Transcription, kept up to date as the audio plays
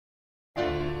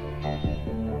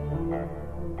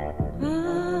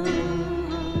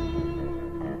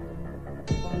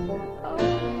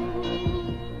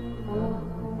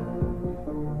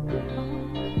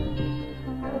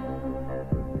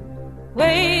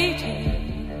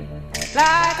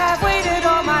like I've waited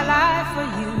all my life for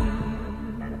you.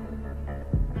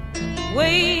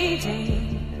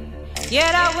 Waiting,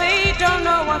 yet I wait, don't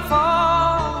know what for.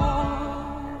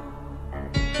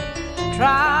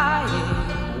 Trying,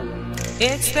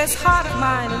 it's this heart of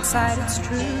mine inside, it's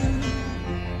true.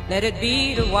 Let it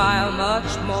beat a while,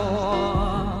 much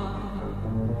more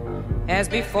as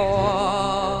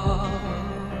before.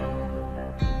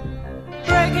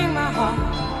 Breaking my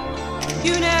heart,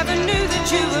 you never knew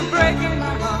that you were breaking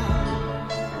my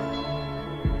heart.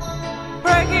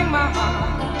 Breaking my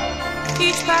heart,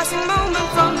 each passing moment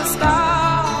from the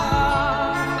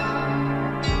start.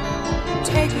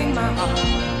 Taking my heart,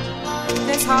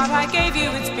 this heart I gave you,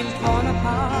 it's been torn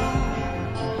apart.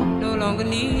 No longer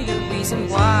need a reason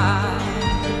why,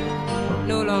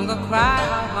 no longer cry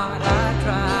how hard I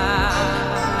tried.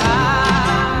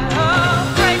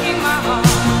 Oh, breaking my heart,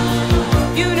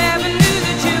 you never knew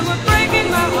that you were breaking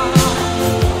my heart.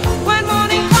 When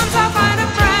morning comes I'll find a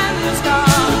brand new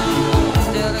start,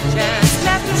 still a chance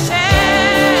left to share.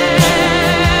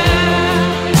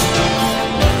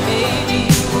 Maybe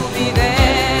you will be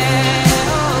there.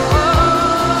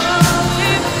 Oh,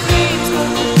 if dreams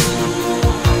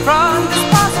from this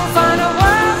puzzle find a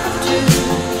world of two,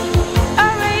 a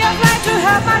ray of light to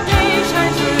help my day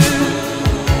shine through,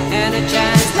 and a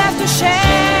chance left to share.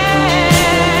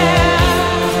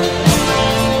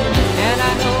 And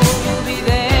I know you'll be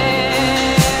there.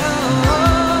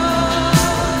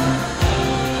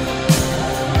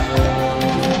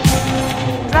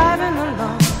 Driving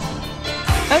along,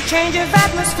 a change of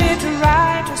atmosphere to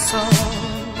write a song.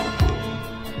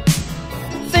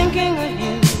 Thinking of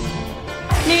you,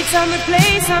 need some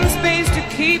replace, some space to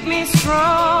keep me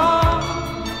strong.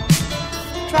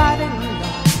 Driving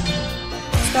along,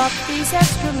 stop these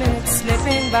extra minutes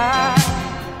slipping by.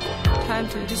 Time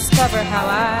to discover how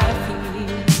I feel.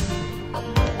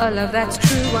 A love that's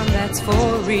true, one that's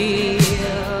for real.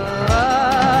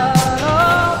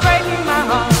 Oh, breaking my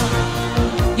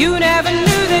heart, you never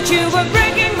knew that you were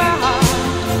breaking my heart.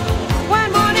 When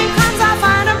morning comes I'll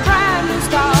find a brand new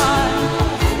start,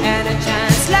 and a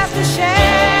chance left to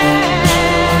share.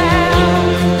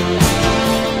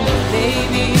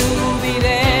 Maybe you'll be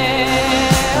there.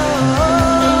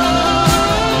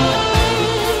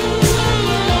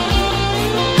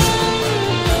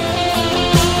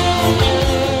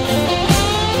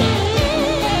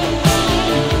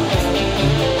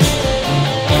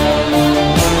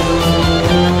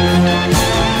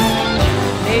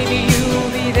 Maybe you'll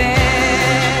be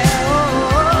there.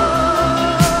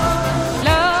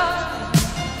 Love,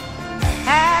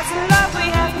 as in love we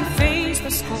have to face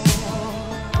the score.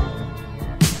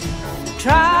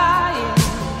 Trying,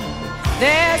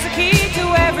 there's a key to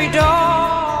every door.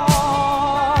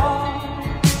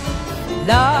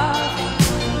 Loving,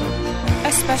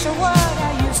 a special word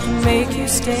I used to make you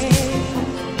stay.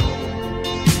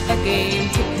 A game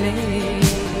to play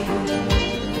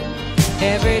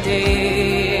every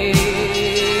day.